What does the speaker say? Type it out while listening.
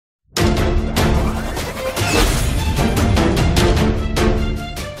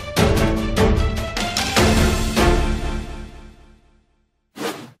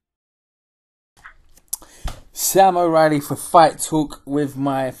Sam O'Reilly for Fight Talk with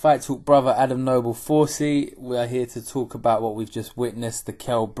my Fight Talk brother Adam Noble Forsey. We are here to talk about what we've just witnessed, the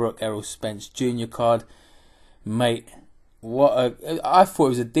Kell Brook Errol Spence Jr. card. Mate, I thought it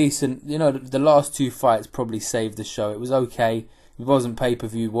was a decent, the last two fights probably saved the show. It was okay. It wasn't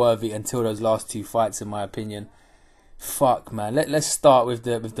pay-per-view worthy until those last two fights, in my opinion. Fuck, man. Let's start with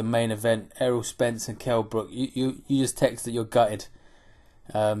the main event, Errol Spence and Kell Brook. You just texted you're gutted.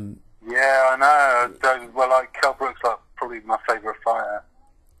 Yeah, I know. Well, Kell Brook's probably my favourite fighter.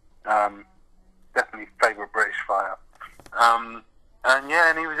 Definitely favourite British fighter.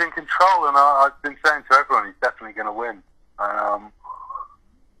 And he was in control, and I've been saying to everyone he's definitely going to win.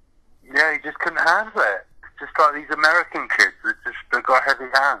 He just couldn't handle it. Just like these American kids, they've got heavy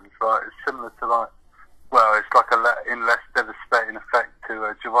hands. It's similar to it's like in less devastating effect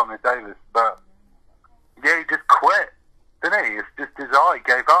to Javante Davis. But yeah, he just quit, didn't he? It's just his eye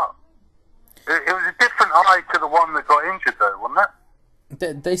gave up. It was a different eye to the one that got injured, though, wasn't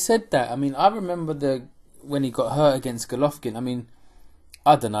it? They said that. I mean, I remember when he got hurt against Golovkin. I mean,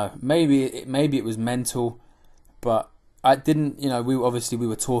 I don't know. Maybe it was mental, but I didn't. We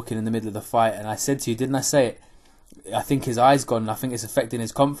were talking in the middle of the fight, and I said to you, didn't I say it? I think his eye's gone. And I think it's affecting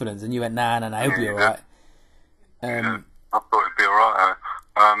his confidence. And you went, nah, he'll be all right. I thought it'd be all right.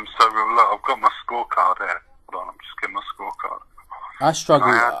 So look, I've got my scorecard here. Hold on, I'm just getting my scorecard. I struggle.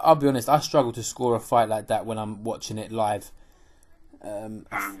 I'll be honest. I struggle to score a fight like that when I'm watching it live.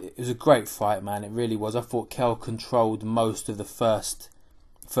 It was a great fight, man. It really was. I thought Kell controlled most of the first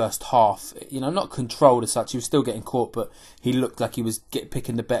half. Not controlled as such. He was still getting caught, but he looked like he was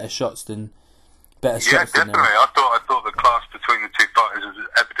picking the better shots than Yeah, definitely. I thought the class between the two fighters was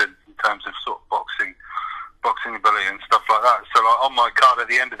evident in terms of sort of boxing ability and stuff like that. So, on my card at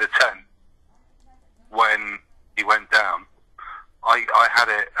the end of the 10, when he went down, I had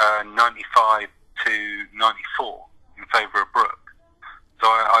it 95 to 94 in favour of Brook. So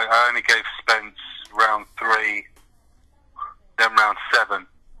I only gave Spence round 3, then round 7,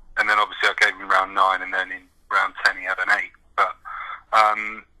 and then obviously I gave him round 9, and then in round 10 he had an 8. But I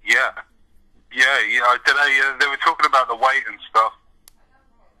don't know. They were talking about the weight and stuff,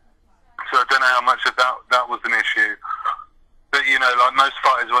 so I don't know how much of that was an issue. But like most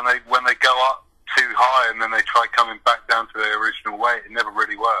fighters, when they go up too high and then they try coming back down to their original weight, it never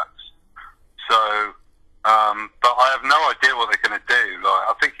really works. So, but I have no idea what they're going to do.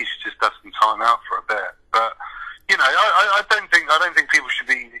 I think he should just have some time out for a bit. But I don't think people should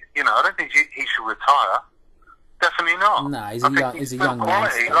be. I don't think he should retire. Definitely not. Nah, he's a young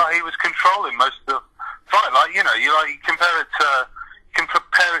man. He was controlling most of the fight. You compare it to.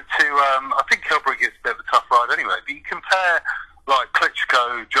 I think Kell Brook gets a bit of a tough ride anyway. But you compare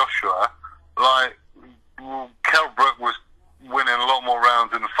Klitschko, Joshua. Kell Brook was winning a lot more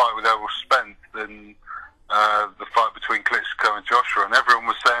rounds in the fight with Errol Spence than the fight between Klitschko and Joshua, and everyone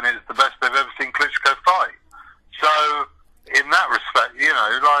was saying it's the best they've ever seen Klitschko fight. So, in that respect,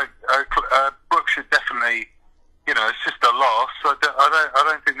 Brook should definitely, it's just a loss. I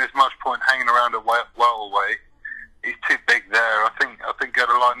don't think there's much point hanging around at welterweight. He's too big there. I think go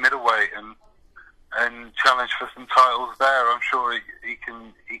to middleweight and challenge for some titles there. I'm sure he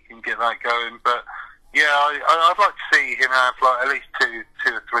can get that going. But yeah, I'd like to see him have at least two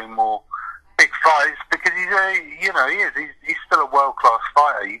or three more big fights, because he's still a world class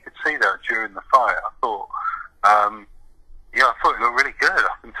fighter. You could see that during the fight. I thought he looked really good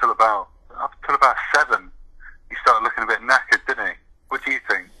up until about 7. He started looking a bit knackered, didn't he? What do you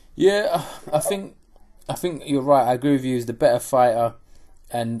think? Yeah, I think you're right. I agree with you. He's the better fighter,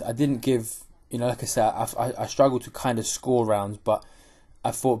 and I didn't give. Like I said, I struggled to kind of score rounds, but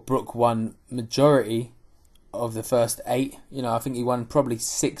I thought Brook won majority of the first 8. I think he won probably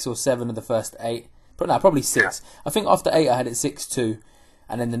 6 or 7 of the first 8. Probably 6. Yeah. I think after 8 I had it 6-2,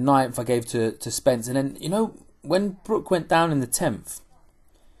 and then the 9th I gave to Spence. And then when Brook went down in the 10th,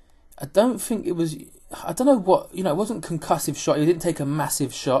 I don't think it was. I don't know what. It wasn't a concussive shot. He didn't take a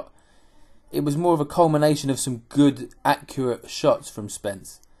massive shot. It was more of a culmination of some good, accurate shots from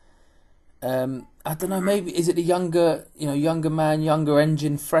Spence. I don't know. Maybe is it the younger man, younger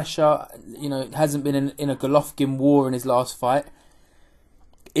engine, fresher? Hasn't been in a Golovkin war in his last fight.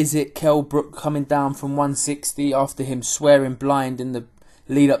 Is it Kell Brook coming down from 160 after him swearing blind in the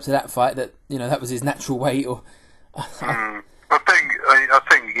lead up to that fight that that was his natural weight? Or I think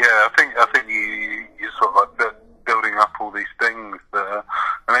you're sort of building up all these things that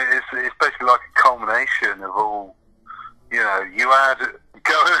it's basically like a culmination of all. You had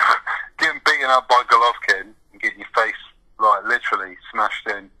getting beaten up by Golovkin and getting your face literally smashed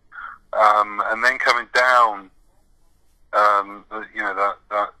in, and then coming down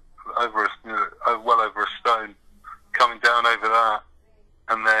that over well over a stone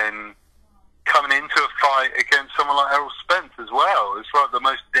and then coming into a fight against someone like Errol Spence as well. It's like the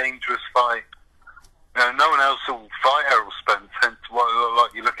most dangerous fight. No one else will fight Errol Spence, hence why,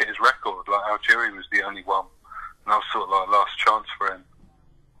 like, you look at his record, like Algeria was the only one, and that was sort of like last chance for him.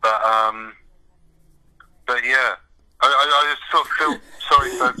 But yeah, I just sort of feel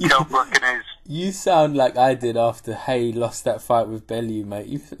sorry for Kell Brook and his... You sound like I did after Hay lost that fight with Bellew, mate.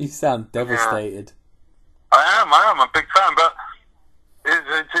 You sound devastated. Yeah. I am a big fan, but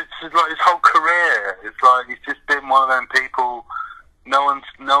it's like his whole career. It's like he's just been one of them people. No one's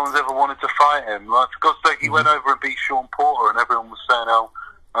ever wanted to fight him. Like, for God's sake, he went over and beat Sean Porter, and everyone was saying how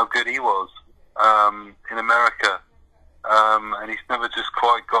good he was in America. And he's never just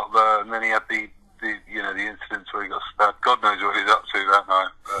quite got there. And then he had the incidents where he got stabbed. God knows what he's up to that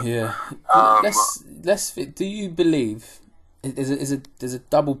night. But, yeah. Do you believe? There's a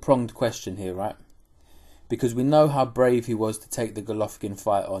double-pronged question here, right? Because we know how brave he was to take the Golovkin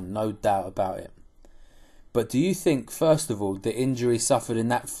fight on, no doubt about it. But do you think, first of all, the injury suffered in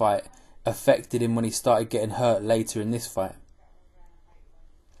that fight affected him when he started getting hurt later in this fight?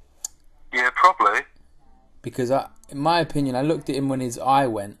 Yeah, probably. Because in my opinion, I looked at him when his eye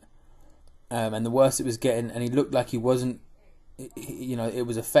went, and the worse it was getting, and he looked like he wasn't, it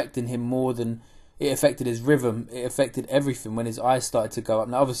was affecting him more than it affected his rhythm. It affected everything when his eyes started to go up.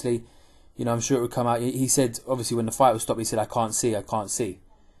 Now, obviously, I'm sure it would come out. He said, obviously, when the fight was stopped, he said, I can't see.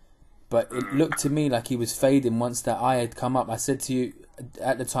 But it looked to me like he was fading once that eye had come up. I said to you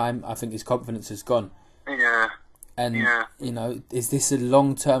at the time, I think his confidence has gone. Yeah. And, is this a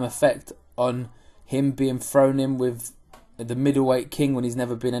long-term effect on him being thrown in with the middleweight king when he's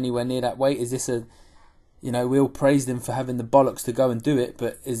never been anywhere near that weight? Is this we all praised him for having the bollocks to go and do it,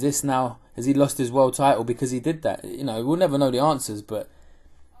 but is this now, has he lost his world title because he did that? We'll never know the answers, but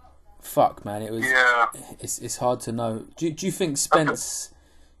fuck, man, it was. Yeah. It's hard to know. Do you think Spence?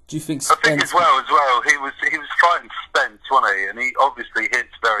 I think as well. He was fighting Spence, wasn't he? And he obviously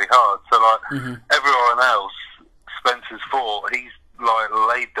hits very hard. So like everyone else, Spence has fought. He's like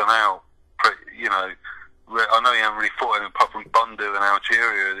laid them out. I know he hasn't really fought him apart from Bundu and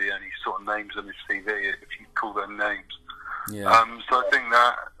Algeria. The only sort of names on his CV, if you call them names. Yeah. So I think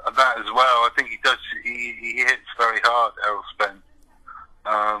that as well. I think he does. He hits very hard, Errol Spence.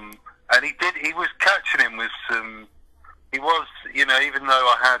 And he was catching him with some. He was, even though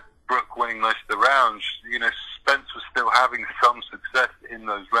I had Brook winning most of the rounds, Spence was still having some success in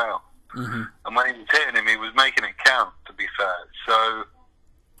those rounds. Mm-hmm. And when he was hitting him, he was making it count, to be fair. So,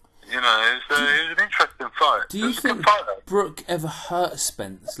 it was an interesting fight. Do you think Brook ever hurt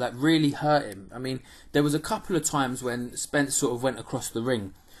Spence? Like, really hurt him? I mean, there was a couple of times when Spence sort of went across the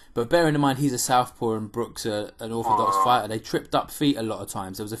ring. But bearing in mind he's a southpaw and Brook's an orthodox fighter, they tripped up feet a lot of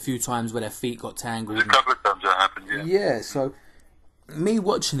times. There was a few times where their feet got tangled. There's a couple of times that happened, yeah. Yeah, so me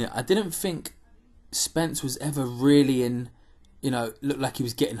watching it, I didn't think Spence was ever really looked like he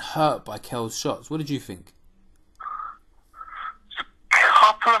was getting hurt by Kell's shots. What did you think? A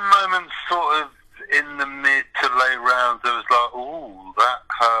couple of moments sort of in the mid to late rounds, there was like, ooh, that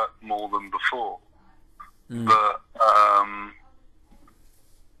hurt more than before. But,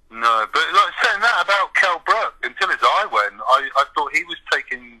 no, but like saying that about Kell Brook, until his eye went, I thought he was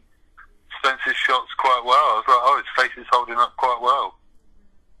taking Spence's shots quite well. I was like, oh, his face is holding up quite well.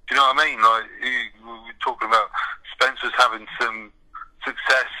 Do you know what I mean? Like, we were talking about Spence was having some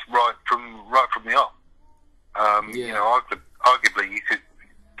success right from the off. Arguably you could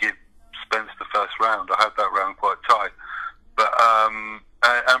give Spence the first round. I had that round quite tight. But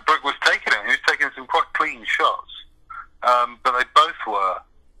and Brook was taking it. He was taking some quite clean shots. But they both were.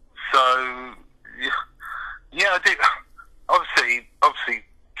 So, yeah, I do. Obviously,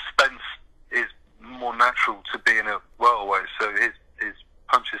 Spence is more natural to being a welterweight, so his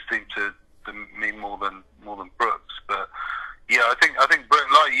punches seem to mean more than Brook's. But yeah, I think Brook.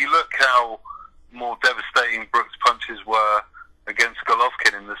 Like, you look how more devastating Brook's punches were against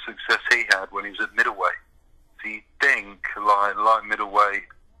Golovkin and the success he had when he was at middleweight. So you think like middleweight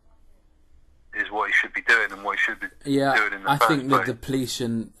is what he should be doing and what he should be doing in the first place. I think the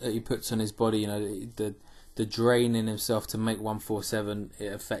depletion that he puts on his body, the draining himself to make 147,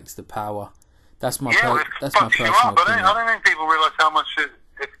 it affects the power. That's my personal opinion. I don't think people realise how much it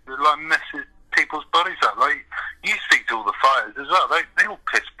messes people's bodies up. Like, you speak to all the fighters as well. They all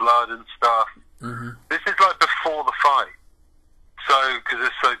piss blood and stuff. Mm-hmm. This is like before the fight, so because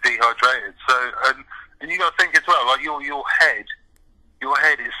they're so dehydrated. So and you got to think as well, like your head. Your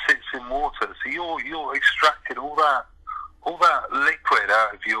head sits in water, so you're extracting all that liquid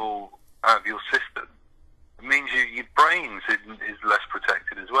out of your system. It means your brain is less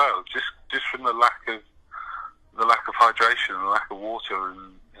protected as well, just from the lack of the lack of hydration and the lack of water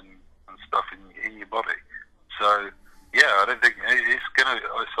and stuff in your body. So yeah, I don't think it's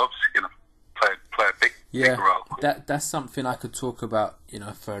obviously gonna play a big role. That's something I could talk about,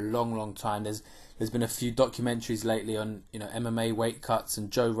 for a long time. There's been a few documentaries lately on, MMA weight cuts,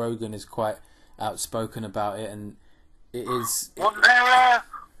 and Joe Rogan is quite outspoken about it, and it is. Wasn't there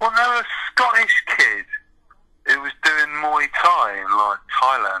a Scottish kid who was doing Muay Thai in like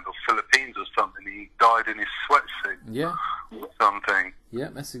Thailand or Philippines or something? He died in his sweatsuit. Yeah. Or something. Yeah,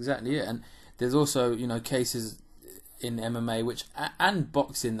 that's exactly it. And there's also, cases in MMA and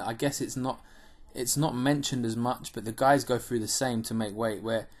boxing. I guess it's not mentioned as much, but the guys go through the same to make weight,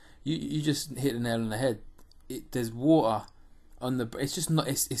 where you just hit the nail on the head. There's water on the. It's just not.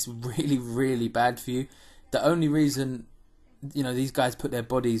 It's really, really bad for you. The only reason, these guys put their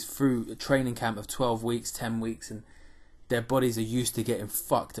bodies through a training camp of 12 weeks, 10 weeks, and their bodies are used to getting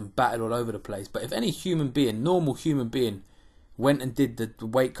fucked and battered all over the place. But if any normal human being, went and did the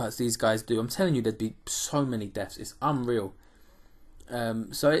weight cuts these guys do, I'm telling you, there'd be so many deaths. It's unreal.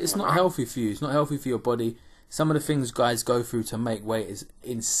 So it's not healthy for you. It's not healthy for your body. Some of the things guys go through to make weight is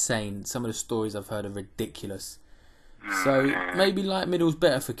insane. Some of the stories I've heard are ridiculous. So maybe light middle's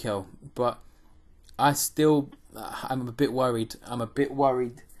better for Kel, but I'm a bit worried. I'm a bit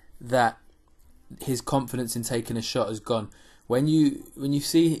worried that his confidence in taking a shot has gone. When you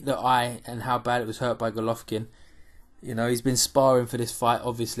see the eye and how bad it was hurt by Golovkin, he's been sparring for this fight,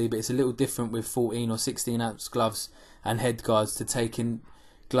 obviously, but it's a little different with 14 or 16 ounce gloves and head guards to taking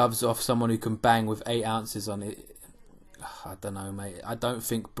gloves off someone who can bang with 8 ounces on it. I don't know, mate. I don't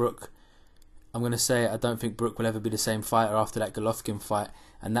think Brook. I'm going to say it. I don't think Brook will ever be the same fighter after that Golovkin fight,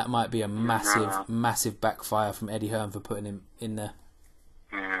 and that might be a massive backfire from Eddie Hearn for putting him in there.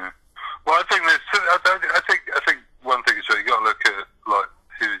 Yeah. Well, I think one thing is that you got to look at like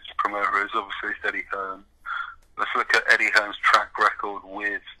who his promoter is. Obviously, it's Eddie Hearn. Let's look at Eddie Hearn's track record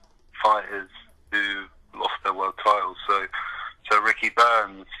with fighters who lost their world titles. So Ricky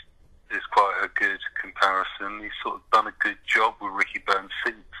Burns is quite a good comparison. He's sort of done a good job with Ricky Burns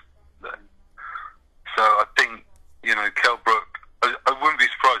since then. So I think, Kell Brook, I wouldn't be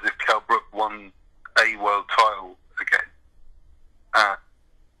surprised if Kell Brook won a world title again at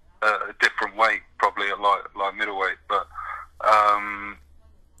a different weight, probably at like middleweight. But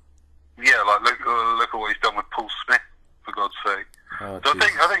look at what he's done with Paul Smith, for God's sake. Oh, so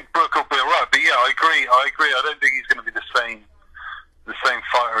I think Brook will be alright. But yeah, I agree. I don't think he's going to be the same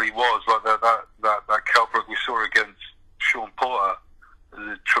fighter he was. Like that Kell Brook we saw against Sean Porter. It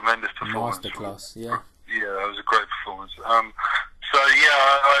was a tremendous performance. Masterclass, yeah. Yeah, that was a great performance. So yeah,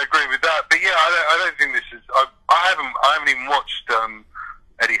 I agree with that. But yeah, I don't think this is. I haven't even watched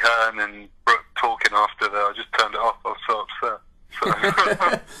Eddie Hearn and Brook talking after that. I just turned it off. I was so upset. So.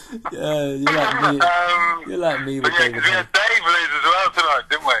 Yeah, you're like me. But yeah, because we had Dave lose as well tonight,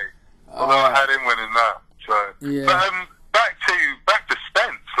 didn't we? Although I had him winning that. So yeah. But back to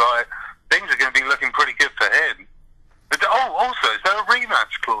Spence. Like things are going to be looking pretty good for him. But also, is there a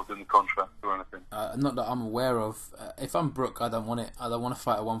rematch clause in the contract or anything? Not that I'm aware of. If I'm Brook, I don't want it. I don't want to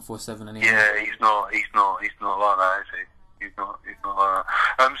fight a 147 anymore. Yeah, he's not like that, is he? He's not like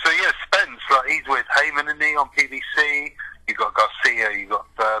that. So yeah, Spence, like he's with Heyman and he on PBC. You got Garcia, you got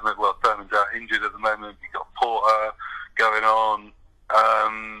Thurman. Well, Thurman's out injured at the moment. You got Porter going on.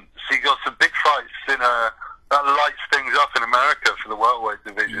 So you got some big fights in that lights things up in America for the welterweight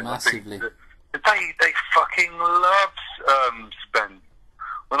division. Massively. I think they fucking love Spence.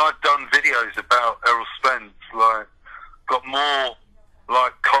 When I've done videos about Errol Spence, like got more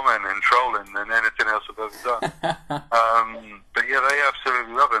like comment and trolling than anything else I've ever done. But yeah, they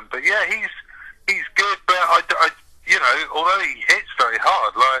absolutely love him. But yeah, he's good. But I although he hits very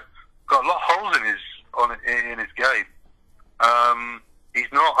hard, like got a lot of holes in his game.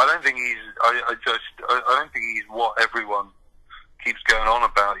 He's not. I don't think he's. I don't think he's what everyone keeps going on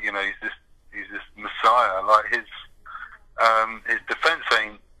about. He's this messiah. Like his defense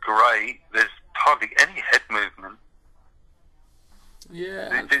ain't great. There's hardly any head movement.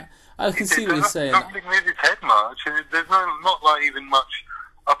 Yeah, I can see what you're saying. Nothing moves his head much. And there's not like even much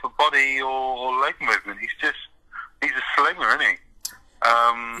upper body or leg movement. He's a slinger, isn't he?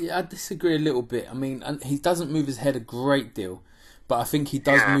 Yeah, I disagree a little bit. I mean, he doesn't move his head a great deal, but I think he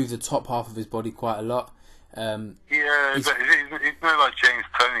does move the top half of his body quite a lot. He's not like James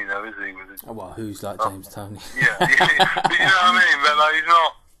Toney, though, is he? Oh, well, who's like James Toney? Yeah, but you know what I mean. But like, he's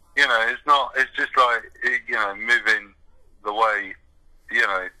not. It's not. It's just like moving the way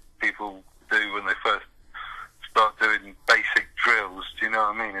people do when they first start doing basic drills. Do you know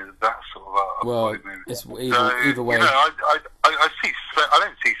what I mean? It's that sort of body movement. It's either way. I see. I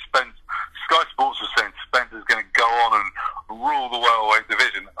don't see Spence. Sky Sports was saying Spence is going to welterweight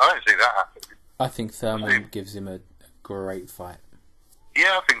division. I don't see that happening. I think Thurman gives him a great fight.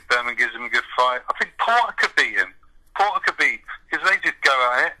 Yeah, I think Thurman gives him a good fight. I think Porter could beat him. Because they just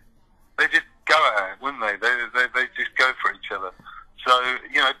go at it. They just go at it, wouldn't they? They just go for each other. So,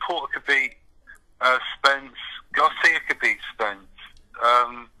 Porter could beat Spence. Garcia could beat Spence.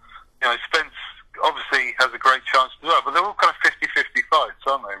 Spence obviously has a great chance as well, but they're all kind of 50-50 fights,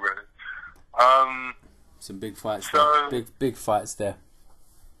 aren't they, really? Some big fights there. Big fights there.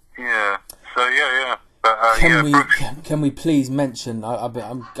 Yeah. So, yeah. But, can we please mention? I'm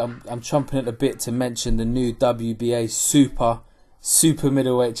chomping at the bit to mention the new WBA super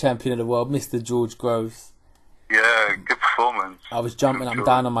middleweight champion of the world, Mr. George Groves. Yeah, good performance. I was jumping up and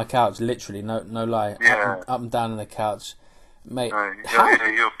down on my couch, literally, no lie, yeah. up and down on the couch, mate.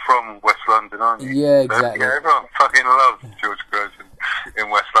 You're from West London, aren't you? Yeah, exactly. Yeah, everyone fucking loves George Groves in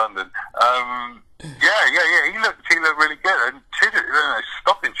West London. He looked really good, and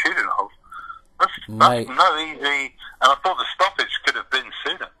stopping Chudinov. That's no easy. And I thought the stoppage could have been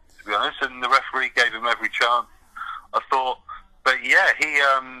sooner, to be honest. And the referee gave him every chance. I thought, but yeah,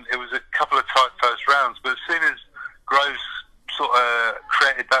 it was a couple of tight first rounds. But as soon as Groves sort of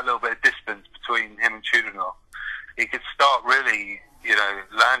created that little bit of distance between him and Chudinov, he could start really,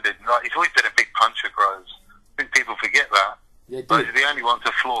 landing. Like, he's always been a big puncher, Groves. I think people forget that. Yeah, but he's the only one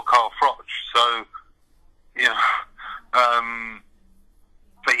to floor Carl Froch. So,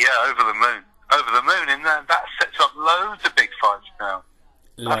 but yeah, over the moon, and that sets up loads of big fights now.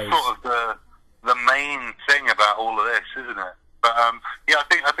 That's sort of the main thing about all of this, isn't it? But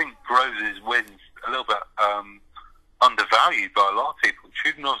I think Groves' wins a little bit undervalued by a lot of people.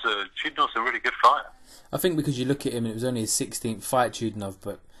 Chudinov's a really good fighter. I think because you look at him, and it was only his 16th fight, Chudinov,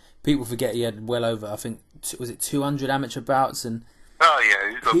 but people forget he had well over, I think, was it 200 amateur bouts? And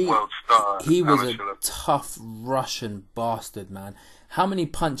he's a world star. He was a tough Russian bastard, man. How many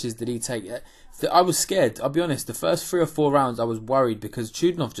punches did he take? I was scared, I'll be honest. The first 3 or 4 rounds I was worried because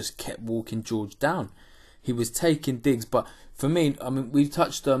Chudinov just kept walking George down. He was taking digs, but for me, I mean,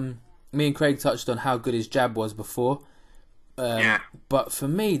 me and Craig touched on how good his jab was before. But for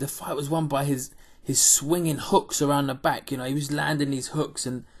me, the fight was won by his swinging hooks around the back. He was landing these hooks,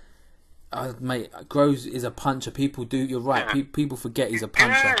 and mate, Groves is a puncher. People do. You're right. Yeah. People forget he's a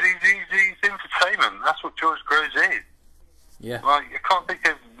puncher. Yeah, he's entertainment. That's what George Groves is. Yeah. Like, I can't think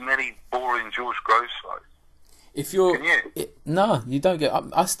of many boring George Groves fights. Can you? No, you don't get.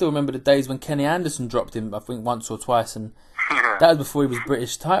 I still remember the days when Kenny Anderson dropped him, I think, once or twice, and that was before he was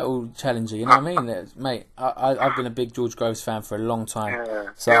British title challenger. You know what I mean, mate? I've been a big George Groves fan for a long time. Yeah.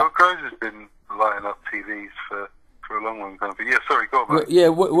 So Groves has been lighting up TVs for a long time. But yeah, sorry, go on, mate. Yeah,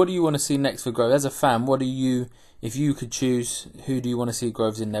 what do you want to see next for Groves? As a fan, if you could choose, who do you want to see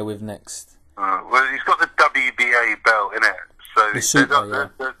Groves in there with next? Well, he's got the WBA belt in it, so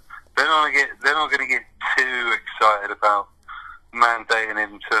they're not going to get too excited about mandating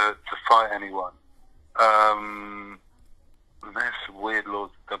him to fight anyone. There's some weird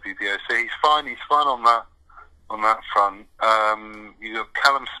laws at WBO, so he's fine on that front. You got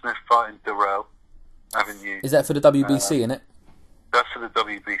Callum Smith fighting Durrell, haven't you? Is that for the WBC, innit? That's for the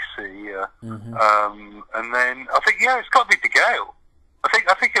WBC, yeah. Mm-hmm. And then I think it's got to be DeGale.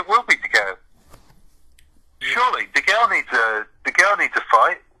 I think it will be DeGale. Surely DeGale needs a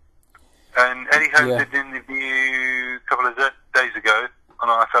fight. And Eddie Hearn did an interview a couple of days ago on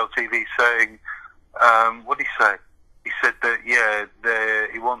IFL TV saying, what did he say? He said that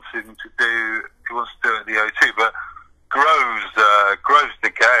he wants to do it at the O2, but Groves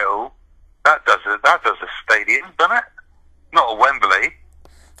DeGale, that does a stadium, doesn't it? Not a Wembley.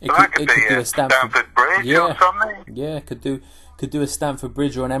 That could be a Stamford Bridge or something. Yeah, could do a Stamford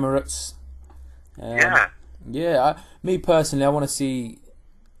Bridge or an Emirates. Me personally,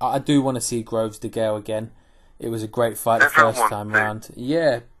 I do want to see Groves DeGale again. It was a great fight the first time round.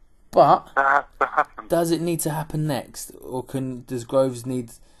 Yeah, but does it need to happen next, or does Groves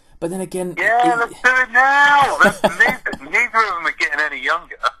need? But then again, let's do it now. Neither of them are getting any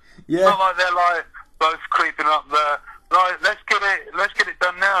younger. Yeah, it's not like they're like both creeping up there. Like, let's get it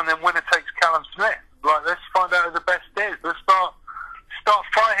done now, and then winner takes Callum Smith. Like, let's find out who the best is. Let's start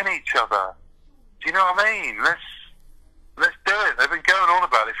fighting each other. Do you know what I mean? Let's do it. They've been going on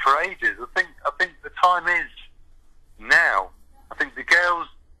about it for ages. I think the time is now. I think DeGale's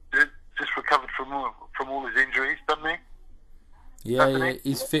just recovered from all his injuries, doesn't he? Yeah,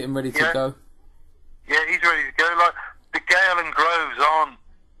 he's fit and ready to go. Yeah, he's ready to go. Like, DeGale and Groves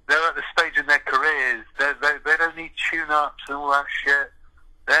they're at the stage in their careers. They don't need tune-ups and all that shit.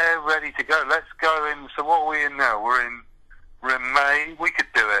 They're ready to go. Let's go in. So what are we in now? We're in May. We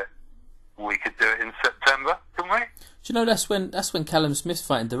could do it. We could do it in September, couldn't we? Do you know that's when Callum Smith's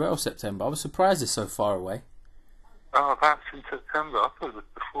fighting Darrell September? I was surprised it's so far away. Oh, that's in September. I thought it was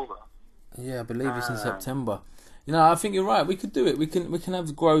before that. Yeah, I believe it's in September. You know, I think you're right. We could do it. We can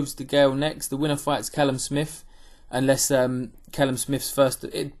have Groves to Gale next. The winner fights Callum Smith, unless Callum Smith's first.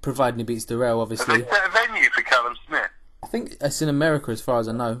 Providing he beats Darrell, obviously. Have they set a venue for Callum Smith? I think it's in America, as far as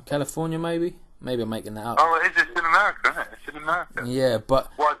I know. California, maybe. Maybe I'm making that up. Oh, it is. It's in America, isn't it? It's in America. Yeah,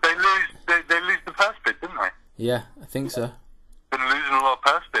 but what they lose? They lose the purse bid, didn't they? Yeah, I think so. Been losing a lot of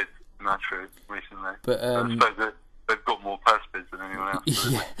purse bids in that true recently. But I suppose that they've got more purse bids than anyone else.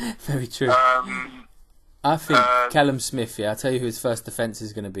 Yeah, very true. I think Callum Smith, I tell you who his first defence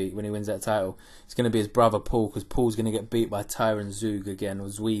is going to be when he wins that title. It's going to be his brother Paul, because Paul's going to get beat by Tyron Zug again, or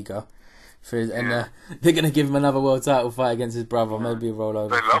Zwiga. And they're going to give him another world title fight against his brother, maybe a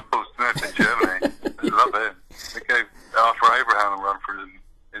rollover. They love Paul Smith in Germany. They love him. They gave Arthur Abraham a run for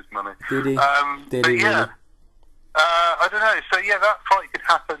his money. Did he? But yeah, really? I don't know. So yeah, that fight could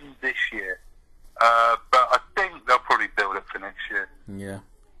happen this year. But I think they'll probably build it for next year.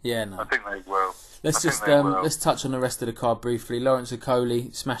 Yeah, no. I think they will. Let's touch on the rest of the card briefly. Lawrence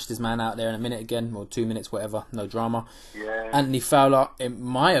Okoli smashed his man out there in a minute again, or 2 minutes, whatever. No drama. Yeah. Anthony Fowler, in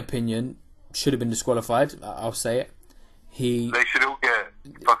my opinion, should have been disqualified. I'll say it. They should all get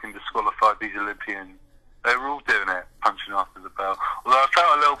fucking disqualified, these Olympians. They were all doing it, punching after the bell. Although I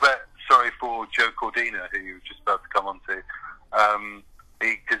felt a little bit sorry for Joe Cordina, who you were just about to come on to.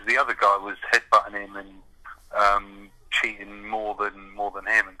 Because the other guy was headbutting him and cheating more than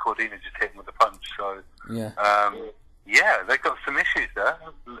him, and Cordina just hit him with a punch. So they got some issues there,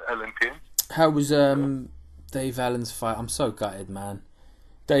 Olympians. How was Dave Allen's fight? I'm so gutted, man.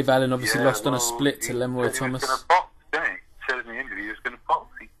 Dave Allen obviously lost on a split to Leroy Thomas. He was going to box, didn't he? He said in the interview he was going to box.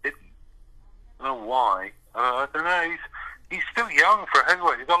 He didn't. I don't know why. I don't know. He's still young for a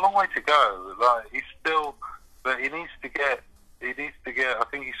heavyweight. He's got a long way to go. Like but he needs to get. I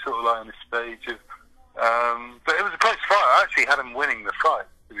think he's sort of like in the stage of. But it was a close fight. I actually had him winning the fight,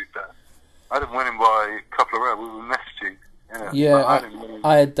 to be fair. I had him winning by a couple of rounds. We were messaging.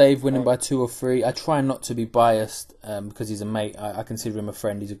 I had Dave winning by 2 or 3. I try not to be biased because he's a mate. I consider him a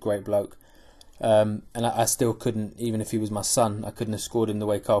friend. He's a great bloke. And I still couldn't, even if he was my son, I couldn't have scored him the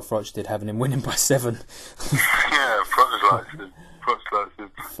way Carl Froch did, having him winning by 7. Yeah, Froch likes him.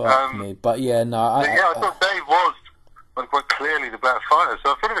 Fuck me. But yeah, no. I thought Dave was quite clearly the better fighter,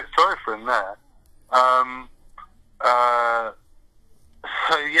 so I feel a bit sorry for him there.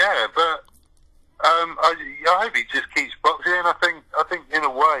 I hope he just keeps boxing. I think in a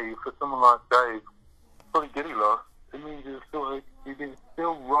way, for someone like Dave, probably good he lost. It means he's still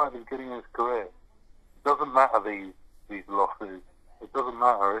right at the beginning of his career. It doesn't matter these losses. It doesn't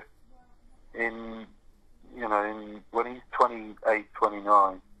matter if when he's 28,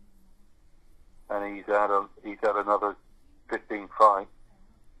 29, and he's had another 15 fights.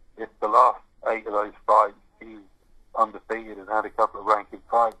 If the last 8 of those fights he's undefeated and had a couple of ranking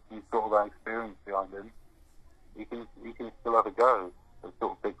fights, he's got all that experience behind him. He can still have a go at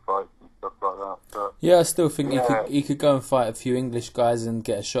sort of big fights and stuff like that. But, yeah, I still think he could go and fight a few English guys and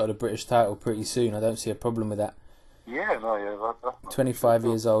get a shot at a British title pretty soon. I don't see a problem with that. Yeah, that's 25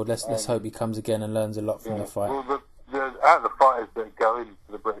 years old. Let's hope he comes again and learns a lot from the fight. Well, out of the fighters that go into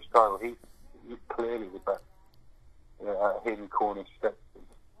the British title, he's clearly the best. Hidden Cornish, Sexton,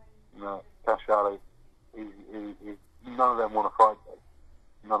 Cash Ali. None of them want to fight though.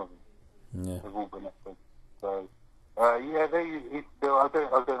 None of them. Yeah. They've all been up there. So he's still. I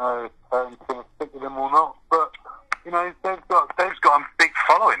don't know if Hearn's going to stick with him or not. But Dave's got a big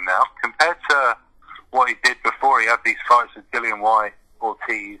following now compared to what he did before. He had these fights with Dillian White,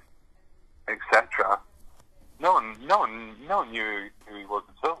 Ortiz, etc. No one knew who he was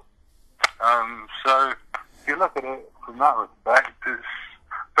at all. So if you look at it from that respect,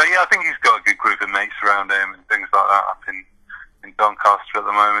 but yeah, I think he's got a good group of mates around him and things like that up in Doncaster at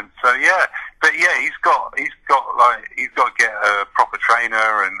the moment. So yeah, but yeah, he's got to get a proper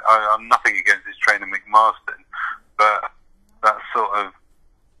trainer, and I'm nothing against his trainer Mick Marsden, but that's sort of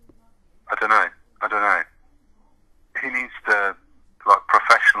I don't know. He needs to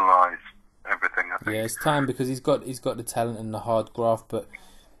professionalise everything. I think. Yeah, it's time because he's got the talent and the hard graft, but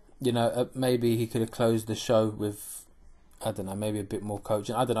maybe he could have closed the show with, I don't know, maybe a bit more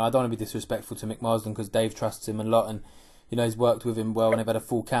coaching. I don't know. I don't want to be disrespectful to Mick Marsden because Dave trusts him a lot, and he's worked with him well, and they've had a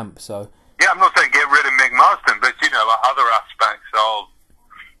full camp. So yeah, I'm not saying get rid of Mick Marsden, but other aspects of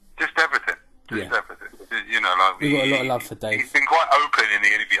just everything, everything. We've got a lot of love for Dave. He's been quite open in the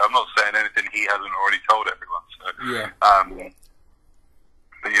interview. I'm not saying anything he hasn't already told everyone. So yeah.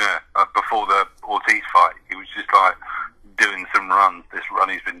 But before the Ortiz fight, he was just doing some runs. This run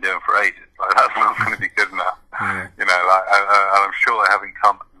he's been doing for ages. Like, that's not going to be good enough. Yeah. You know, like, I'm sure they haven't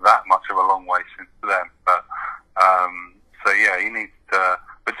come that much of a long way since then. But so yeah, he needs to.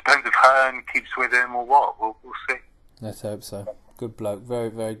 But it depends if Hearn keeps with him or what. We'll see. Let's hope so. Good bloke, very,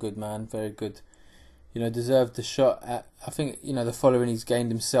 very good man, very good. You know, deserved the shot. I think, you know, the following he's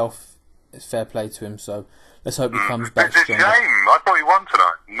gained himself, it's fair play to him. So let's hope he comes back It's a stronger. shame. I thought he won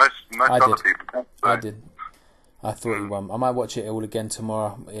tonight. Most other people didn't. So. I did. I thought he won. I might watch it all again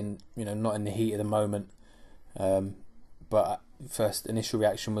tomorrow. Not in the heat of the moment. But first initial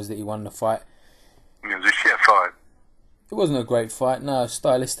reaction was that he won the fight. It was a shit fight. It wasn't a great fight. No,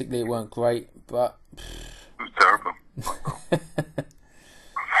 stylistically it weren't great, but it was terrible. It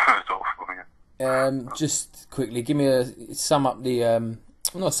was awful. Yeah. Just quickly, give me sum up the.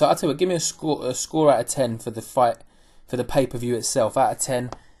 I'll tell you what. Give me a score out of 10 for the fight, for the pay-per-view itself. Out of 10,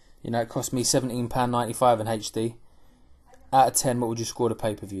 you know, it cost me £17.95 in HD. Out of 10, what would you score the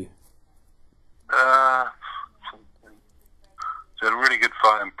pay-per-view? So a really good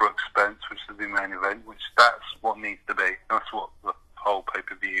fight in Brook Spence, which is the main event, which that's what needs to be. That's what the whole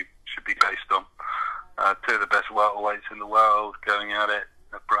pay-per-view should be based on. Two of the best welterweights in the world going at it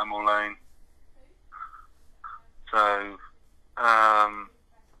at Bramall Lane. So,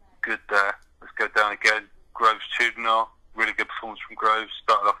 good there. Let's go down again. Groves Tudor, really good performance from Groves.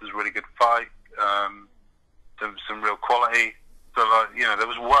 Started off as a really good fight. Some real quality. So, like, you know, there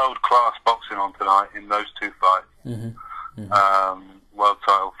was world-class boxing on tonight in those two fights. Mm-hmm. Mm-hmm. World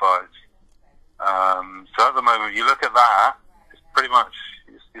title fights. So at the moment, you look at that, it's pretty much,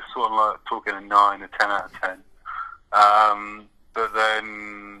 you're sort of like talking a 9, a 10 out of 10. But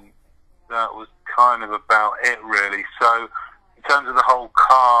then that was kind of about it, really. So in terms of the whole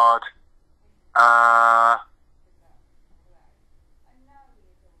card, I'm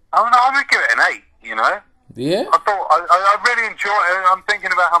going to give it an 8, you know? Yeah? I thought, I really enjoyed it. I'm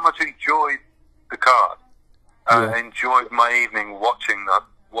thinking about how much I enjoyed the card. Enjoyed my evening watching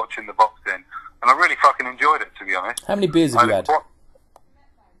the boxing, and I really fucking enjoyed it, to be honest. How many beers have you had?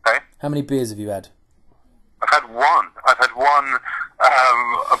 Hey? How many beers have you had? I've had one.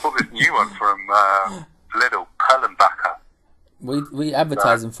 I bought this new one from Lidl, Perlenbacher. We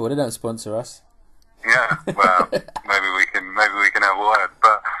advertise them for. They don't sponsor us. Yeah, well, maybe we can have a word,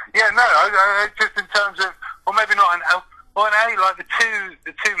 but yeah, no. I just in terms of, or maybe not an L, or an A. Like the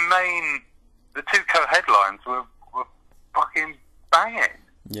two co-headlines were fucking banging.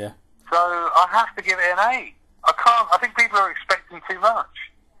 Yeah. So I have to give it an A. I think people are expecting too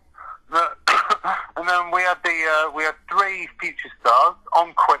much. And then we had three future stars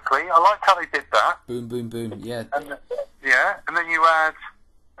on quickly. I liked how they did that. Boom, boom, boom. Yeah. And then you had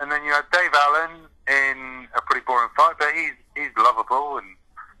Dave Allen in a pretty boring fight, but he's lovable and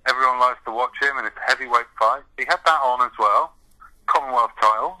everyone likes to watch him, and it's a heavyweight fight. He had that on as well. Commonwealth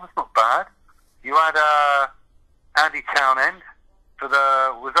title. That's not bad. You had Andy Townend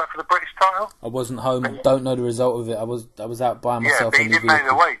was that for the British title? I wasn't home. Don't know the result of it. I was out by myself. Yeah, but he didn't make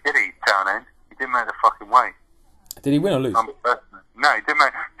the weight, did he, Townend? He didn't make the fucking weight. Did he win or lose? No, he didn't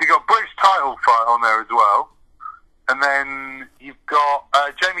make. You got British title fight on there as well, and then you've got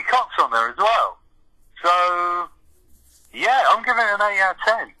Jamie Cox on there as well. So yeah, I'm giving it an 8 out of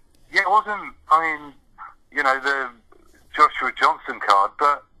 10. Yeah, it wasn't. I mean, you know, the Joshua Johnson card,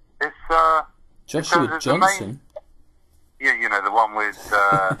 but it's Joshua Johnson. Yeah, you know, the one with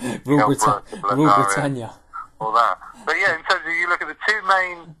Rule Britannia. All that. But yeah, in terms of, you look at the two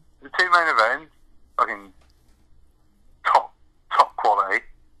main events, fucking top quality,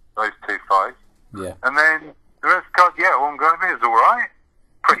 those two fights. Yeah. And then the rest of the card, yeah, one guy is alright.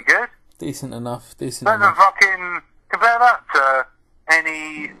 Pretty good. Decent enough. Fucking compare that to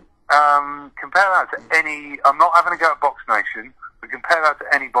any I'm not having a go at Box Nation, but compare that to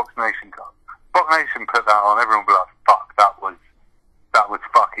any Box Nation card. Box Nation put that on, everyone will be like, fuck, that was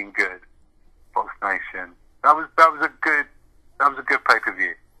fucking good. Box Nation. That was a good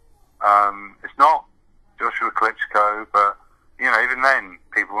pay-per-view. It's not Joshua Klitschko, but you know, even then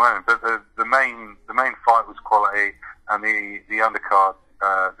people weren't. But the main fight was quality, and the undercard,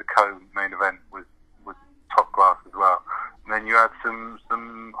 the co-main event was top class as well. And then you had some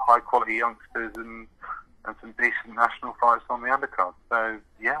high quality youngsters and some decent national fights on the undercard. So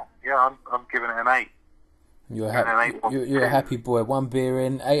yeah, I'm giving it an 8. You're a happy boy. One beer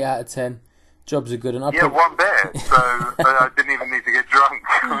in, 8 out of 10. Jobs are good, and one beer. So I didn't even need to get drunk.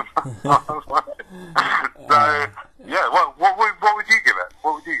 So yeah, what would you give it?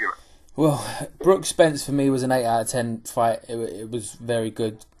 What would you give it? Well, Brook Spence for me was an 8 out of 10 fight. It was very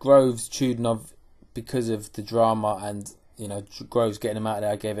good. Groves Chudinov, because of the drama and, you know, Groves getting him out of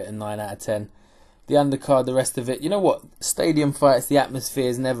there, I gave it a 9 out of 10. the undercard, the rest of it. You know what? Stadium fights, the atmosphere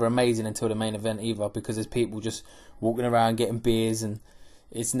is never amazing until the main event either, because there's people just walking around getting beers, and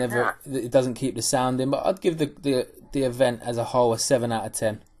it's never. It doesn't keep the sound in. But I'd give the event as a whole a 7 out of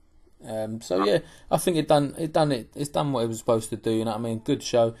 10. So yeah, I think it's done what it was supposed to do. You know what I mean? Good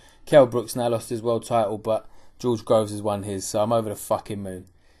show. Kell Brook's now lost his world title, but George Groves has won his. So I'm over the fucking moon.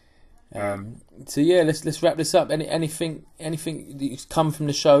 So yeah, let's wrap this up. Anything that's come from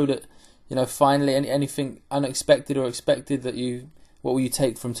the show that, you know, finally, anything unexpected or expected that what will you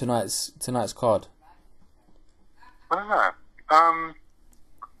take from tonight's card? I don't know.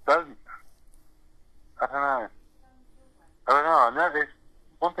 I know there's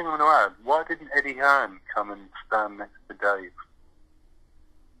one thing I'm going to add. Why didn't Eddie Hearn come and stand next to Dave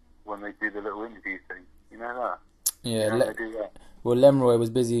when they do the little interview thing? You know that? Yeah, they do that. Well, Lemroy was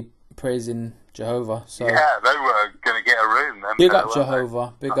busy praising Jehovah. So yeah, they were going to get a room then. Big up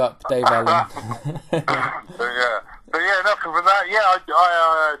Jehovah. Big up Dave Allen. But yeah, enough of that. Yeah,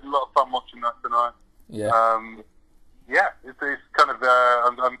 I had a lot of fun watching that tonight. Yeah. Yeah, it's kind of.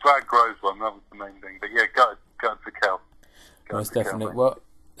 I'm glad Groves won. That was the main thing. But yeah, go to Kel. Most definitely. Well,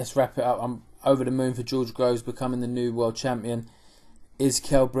 let's wrap it up. I'm over the moon for George Groves becoming the new world champion. Is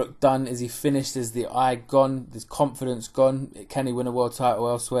Kell Brook done? Is he finished? Is the eye gone? Is confidence gone? Can he win a world title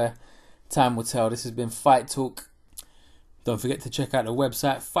elsewhere? Time will tell. This has been Fight Talk. Don't forget to check out the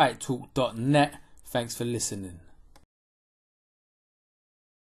website, fighttalk.net. Thanks for listening.